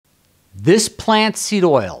This plant seed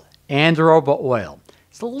oil, Andiroba oil,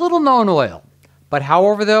 it's a little known oil, but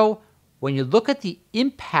however though, when you look at the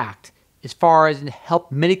impact as far as it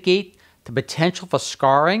help mitigate the potential for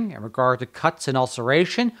scarring in regard to cuts and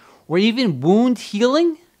ulceration, or even wound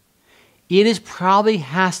healing, it is probably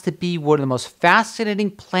has to be one of the most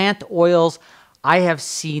fascinating plant oils I have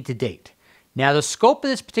seen to date. Now, the scope of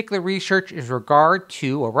this particular research is regard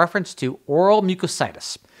to, or reference to, oral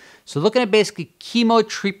mucositis. So looking at basically chemo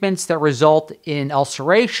treatments that result in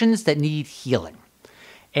ulcerations that need healing.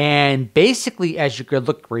 And basically, as you could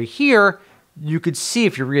look right here, you could see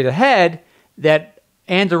if you read ahead that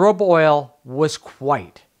Andiroba oil was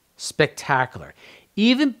quite spectacular,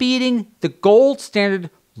 even beating the gold standard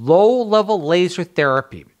low-level laser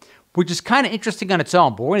therapy, which is kind of interesting on its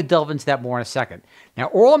own, but we're going to delve into that more in a second. Now,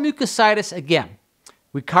 oral mucositis, again,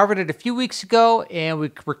 we covered it a few weeks ago, and we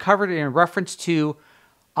covered it in reference to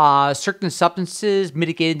certain substances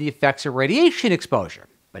mitigating the effects of radiation exposure.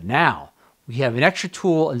 But now, we have an extra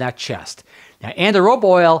tool in that chest. Now, Andiroba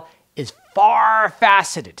oil is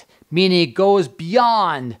far-faceted, meaning it goes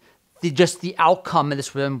beyond just the outcome in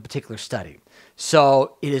this one particular study.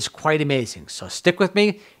 So it is quite amazing. So stick with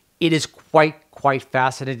me. It is quite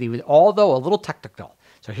fascinating, although a little technical.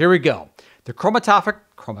 So here we go. The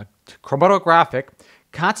chromatographic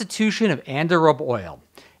constitution of Andiroba oil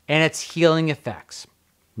and its healing effects.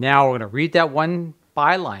 Now we're going to read that one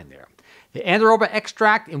byline there. The Andiroba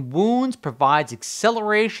extract in wounds provides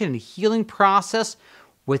acceleration in the healing process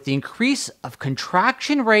with the increase of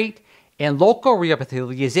contraction rate and local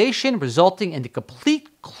re-epithelialization, resulting in the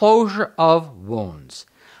complete closure of wounds.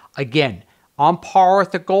 Again, on par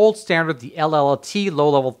with the gold standard, the LLT,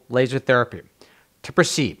 low-level laser therapy. To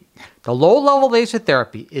proceed, the low-level laser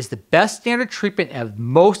therapy is the best standard treatment and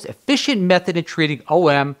most efficient method in treating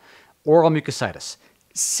OM, oral mucositis.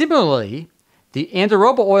 Similarly, the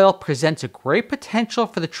Andiroba oil presents a great potential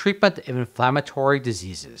for the treatment of inflammatory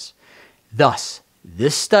diseases. Thus,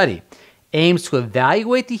 this study aims to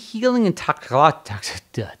evaluate the healing and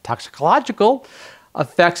toxicological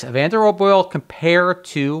effects of Andiroba oil compared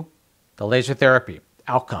to the laser therapy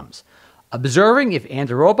outcomes, observing if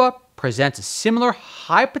Andiroba presents a similar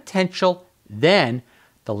high potential than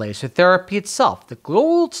the laser therapy itself. The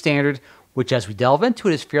gold standard, which as we delve into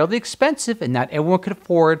it is fairly expensive and not everyone can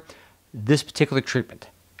afford this particular treatment.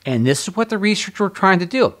 And this is what the researchers were trying to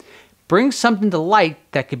do. Bring something to light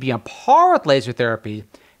that could be on par with laser therapy,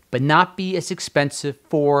 but not be as expensive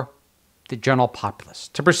for the general populace.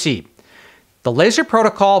 To proceed, the laser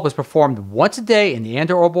protocol was performed once a day and the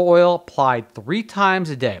Andiroba oil applied 3 times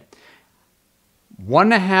a day.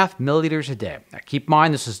 1.5 milliliters a day. Now keep in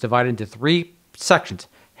mind this is divided into 3 sections,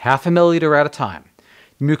 half a milliliter at a time.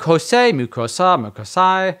 Mucosae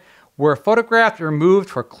were photographed and removed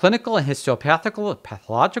for clinical and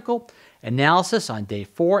histopathological analysis on day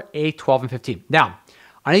 4, 8, 12, and 15. Now,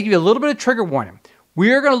 I'm going to give you a little bit of trigger warning.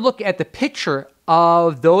 We are going to look at the picture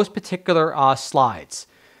of those particular slides.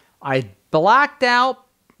 I blacked out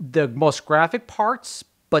the most graphic parts,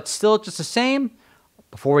 but still just the same.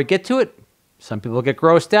 Before we get to it, some people get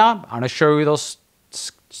grossed out. I'm going to show you those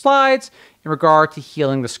slides in regard to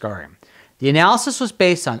healing the scarring. The analysis was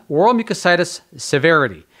based on oral mucositis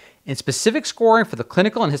severity and specific scoring for the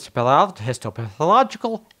clinical and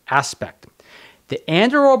histopathological aspect. The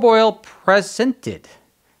Andiroba oil presented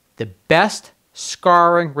the best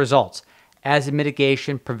scarring results as a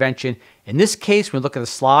mitigation prevention. In this case, when we look at the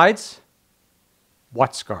slides,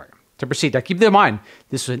 what scarring? To proceed, now keep that in mind,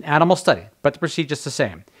 this was an animal study, but to proceed just the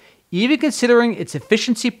same. Even considering its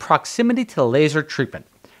efficiency proximity to the laser treatment.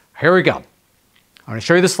 Here we go. I'm going to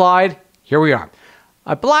show you the slide. Here we are.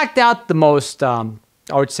 I blacked out the most, I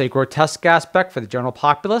would say, grotesque aspect for the general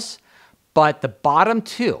populace, but the bottom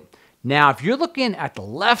 2. Now, if you're looking at the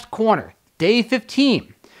left corner, day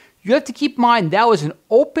 15, you have to keep in mind that was an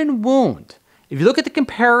open wound. If you look at the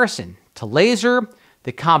comparison to laser,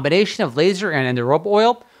 the combination of laser and Andiroba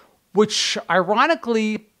oil, which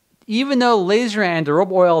ironically, even though laser and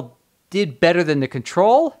Andiroba oil did better than the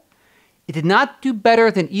control, it did not do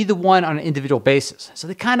better than either one on an individual basis. So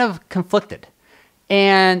they kind of conflicted.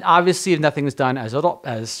 And obviously, if nothing was done,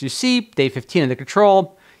 as you see, day 15 in the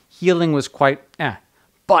control, healing was quite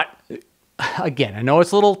But again, I know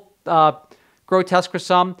it's a little grotesque for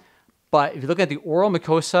some, but if you look at the oral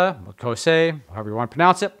mucosae, however you want to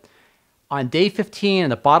pronounce it, on day 15 in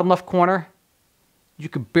the bottom left corner, you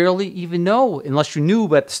could barely even know, unless you knew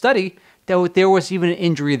about the study, that there was even an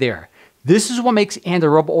injury there. This is what makes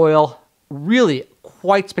Andiroba oil really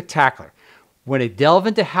quite spectacular. We're going to delve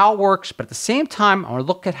into how it works, but at the same time, I want to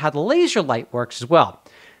look at how the laser light works as well,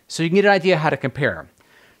 so you can get an idea how to compare.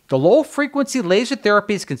 The low-frequency laser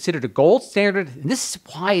therapy is considered a gold standard, and this is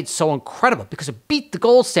why it's so incredible, because it beat the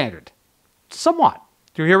gold standard. Somewhat.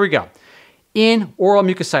 So here we go. In oral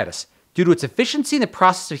mucositis, due to its efficiency in the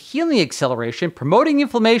process of healing acceleration, promoting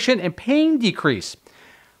inflammation and pain decrease,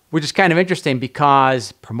 which is kind of interesting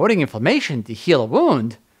because promoting inflammation to heal a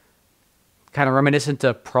wound, kind of reminiscent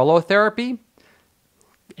of prolotherapy.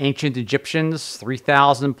 Ancient Egyptians,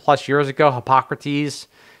 3,000 plus years ago, Hippocrates,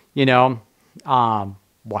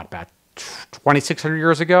 about 2,600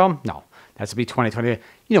 years ago? No, that's to be 2020,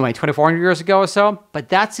 maybe 2,400 years ago or so. But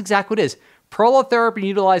that's exactly what it is. Prolotherapy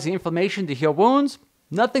utilizing inflammation to heal wounds,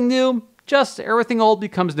 nothing new, just everything old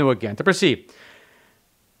becomes new again. To proceed,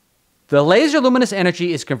 the laser luminous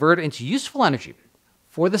energy is converted into useful energy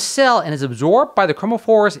for the cell and is absorbed by the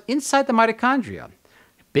chromophores inside the mitochondria.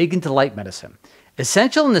 Big into light medicine.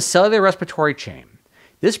 Essential in the cellular respiratory chain.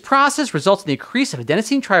 This process results in the increase of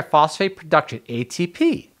adenosine triphosphate production,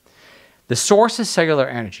 ATP. The source is cellular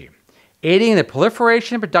energy, aiding in the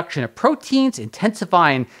proliferation and production of proteins,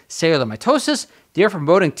 intensifying cellular mitosis, therefore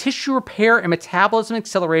promoting tissue repair and metabolism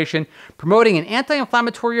acceleration, promoting an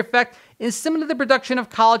anti-inflammatory effect, and similar to the production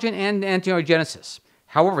of collagen and angiogenesis.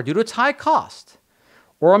 However, due to its high cost,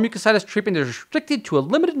 oral mucositis treatment is restricted to a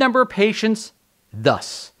limited number of patients.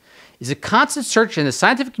 Thus, is a constant search in the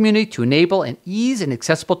scientific community to enable an ease and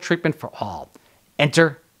accessible treatment for all.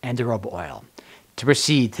 Enter Andiroba oil. To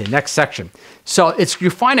proceed to the next section. So you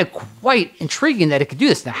find it quite intriguing that it could do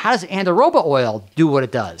this. Now, how does Andiroba oil do what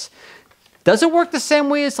it does? Does it work the same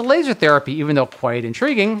way as the laser therapy, even though quite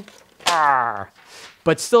intriguing?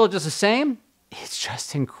 But still just the same? It's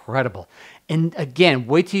just incredible. And again,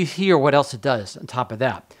 wait till you hear what else it does on top of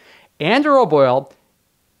that. Andiroba oil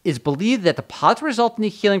is believed that the positive result in the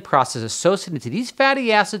healing process associated to these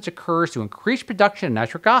fatty acids occurs to increase production of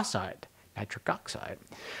nitric oxide,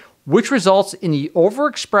 which results in the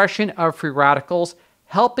overexpression of free radicals,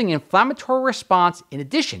 helping inflammatory response in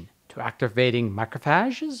addition to activating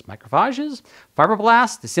macrophages,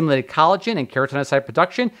 fibroblasts to stimulate collagen and keratinocyte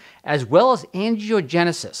production, as well as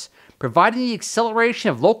angiogenesis, providing the acceleration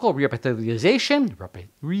of local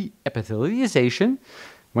re-epithelialization.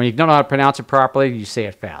 When you don't know how to pronounce it properly, you say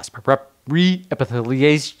it fast.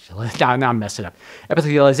 Re-epithelialization. Now I'm messing up.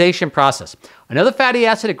 Epithelialization process. Another fatty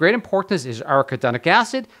acid of great importance is arachidonic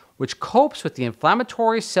acid, which copes with the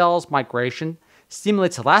inflammatory cells migration,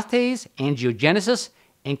 stimulates elastase, angiogenesis,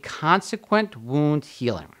 and consequent wound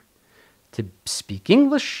healing. To speak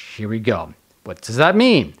English, here we go. What does that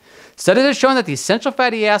mean? Studies have shown that the essential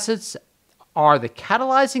fatty acids are the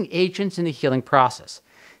catalyzing agents in the healing process,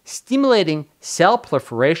 stimulating cell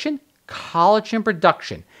proliferation, collagen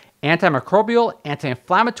production, antimicrobial,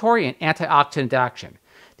 anti-inflammatory, and antioxidant action.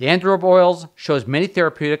 The Andiroba oils shows many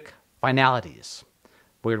therapeutic finalities.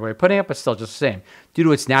 Weird way of putting it, but still just the same. Due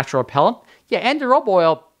to its natural repellent, Andiroba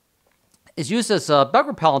oil is used as a bug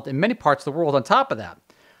repellent in many parts of the world on top of that.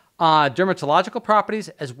 Dermatological properties,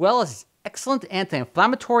 as well as excellent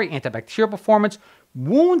anti-inflammatory, antibacterial performance,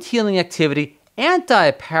 wound healing activity,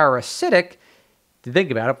 anti-parasitic. To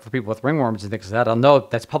think about it, for people with ringworms and things like that, I'll know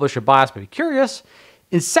that's publisher bias, but be curious.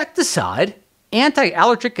 Insecticide,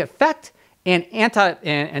 anti-allergic effect, and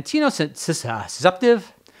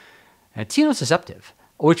antinosusceptive,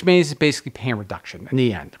 which means basically pain reduction in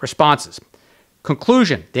the end. Responses.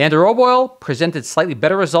 Conclusion. The Andiroba oil presented slightly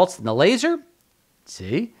better results than the laser.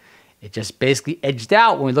 See? It just basically edged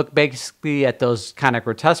out when we look basically at those kind of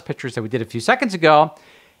grotesque pictures that we did a few seconds ago.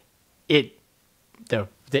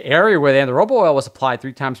 The area where the Andiroba oil was applied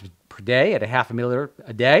 3 times per day at a half a milliliter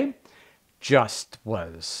a day just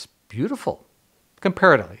was beautiful,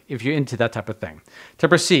 comparatively, if you're into that type of thing. To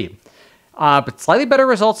proceed, but slightly better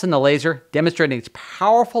results than the laser, demonstrating its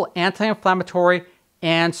powerful anti-inflammatory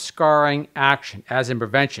and scarring action, as in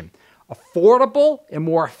prevention. Affordable and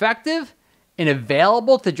more effective and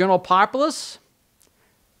available to the general populace.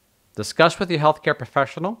 Discuss with your healthcare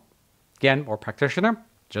professional, again, or practitioner,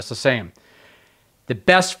 just the same. The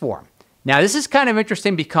best form. Now, this is kind of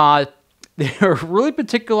interesting because they're really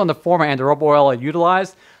particular on the form of Andiroba oil I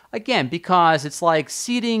utilized. Again, because it's like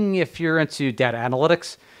seeding, if you're into data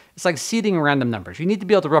analytics, it's like seeding random numbers. You need to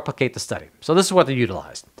be able to replicate the study. So this is what they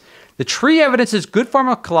utilized. The tree evidences good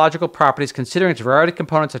pharmacological properties considering its variety of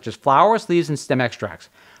components such as flowers, leaves, and stem extracts.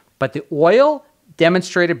 But the oil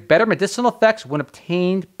demonstrated better medicinal effects when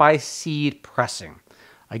obtained by seed pressing.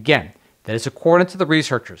 Again, that is according to the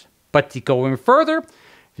researchers. But to go even further,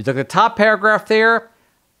 if you look at the top paragraph there,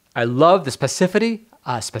 I love the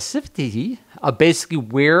specificity of basically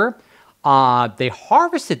where they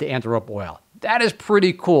harvested the Andiroba oil. That is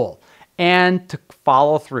pretty cool. And to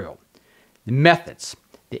follow through. The methods.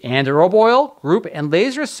 The Andiroba oil group and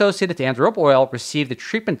laser associated to Andiroba oil receive the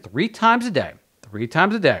treatment 3 times a day. 3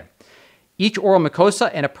 times a day. Each oral mucosa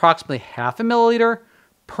and approximately half a milliliter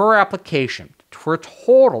per application for a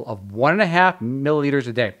total of 1.5 milliliters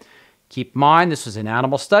a day. Keep in mind, this was an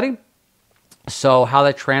animal study, so how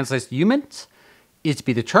that translates to humans is to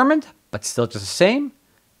be determined, but still just the same,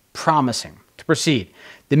 promising to proceed.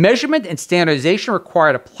 The measurement and standardization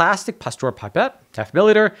required a plastic Pasteur pipette, half a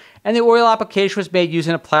milliliter, and the oil application was made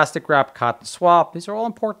using a plastic wrapped cotton swab. These are all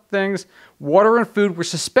important things. Water and food were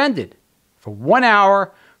suspended for 1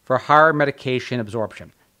 hour for higher medication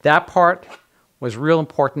absorption. That part was real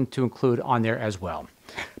important to include on there as well.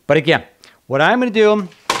 But again, what I'm going to do,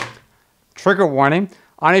 trigger warning,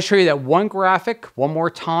 I'm going to show you that one graphic one more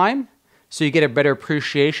time so you get a better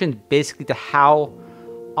appreciation basically to how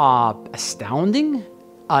astounding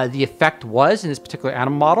the effect was in this particular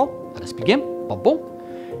animal model. Let us begin. Boom,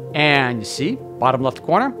 boom. And you see, bottom left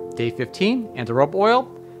corner, day 15, Andiroba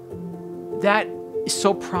oil. That is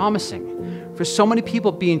so promising for so many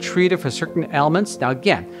people being treated for certain ailments. Now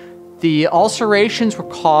again, the ulcerations were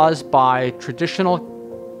caused by traditional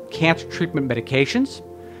cancer treatment medications.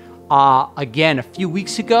 Again, a few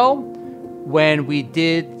weeks ago, when we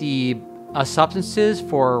did the substances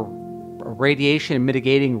for radiation and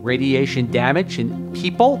mitigating radiation damage in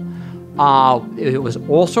people, it was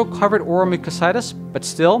also covered oral mucositis, but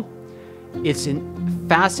still, it's a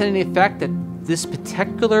fascinating effect that this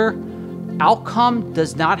particular outcome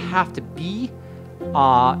does not have to be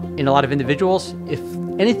in a lot of individuals. If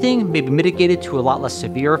anything, may be mitigated to a lot less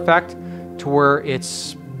severe effect to where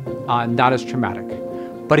it's not as traumatic.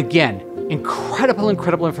 But again, incredible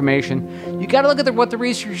information. You got to look at what the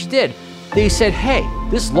researchers did. They said, hey,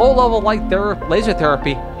 this low-level light laser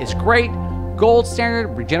therapy is great, gold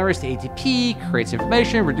standard, regenerates the ATP, creates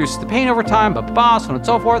inflammation, reduces the pain over time, so on and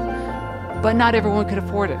so forth. But not everyone could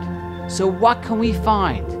afford it. So what can we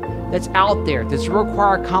find that's out there, does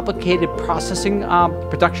require a complicated processing,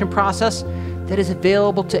 production process that is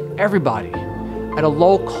available to everybody at a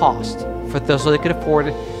low cost for those so they can afford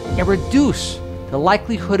it and reduce the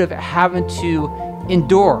likelihood of having to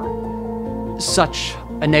endure such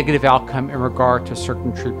a negative outcome in regard to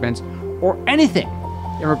certain treatments or anything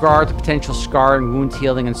in regard to potential scarring, wound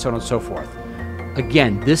healing, and so on and so forth.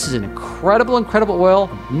 Again, this is an incredible oil,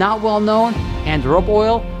 not well known, Andiroba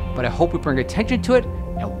oil, but I hope we bring attention to it.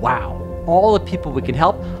 And wow, all the people we can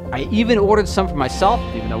help. I even ordered some for myself,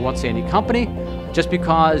 even though I won't say any company, just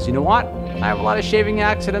because, you know what? I have a lot of shaving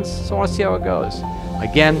accidents, so I want to see how it goes.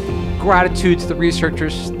 Again, gratitude to the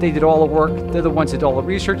researchers. They did all the work. They're the ones that did all the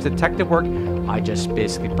research, the detective work. I just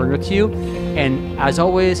basically bring it to you. And as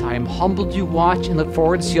always, I am humbled you watch and look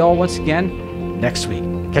forward to see you all once again next week.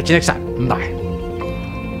 Catch you next time. Bye.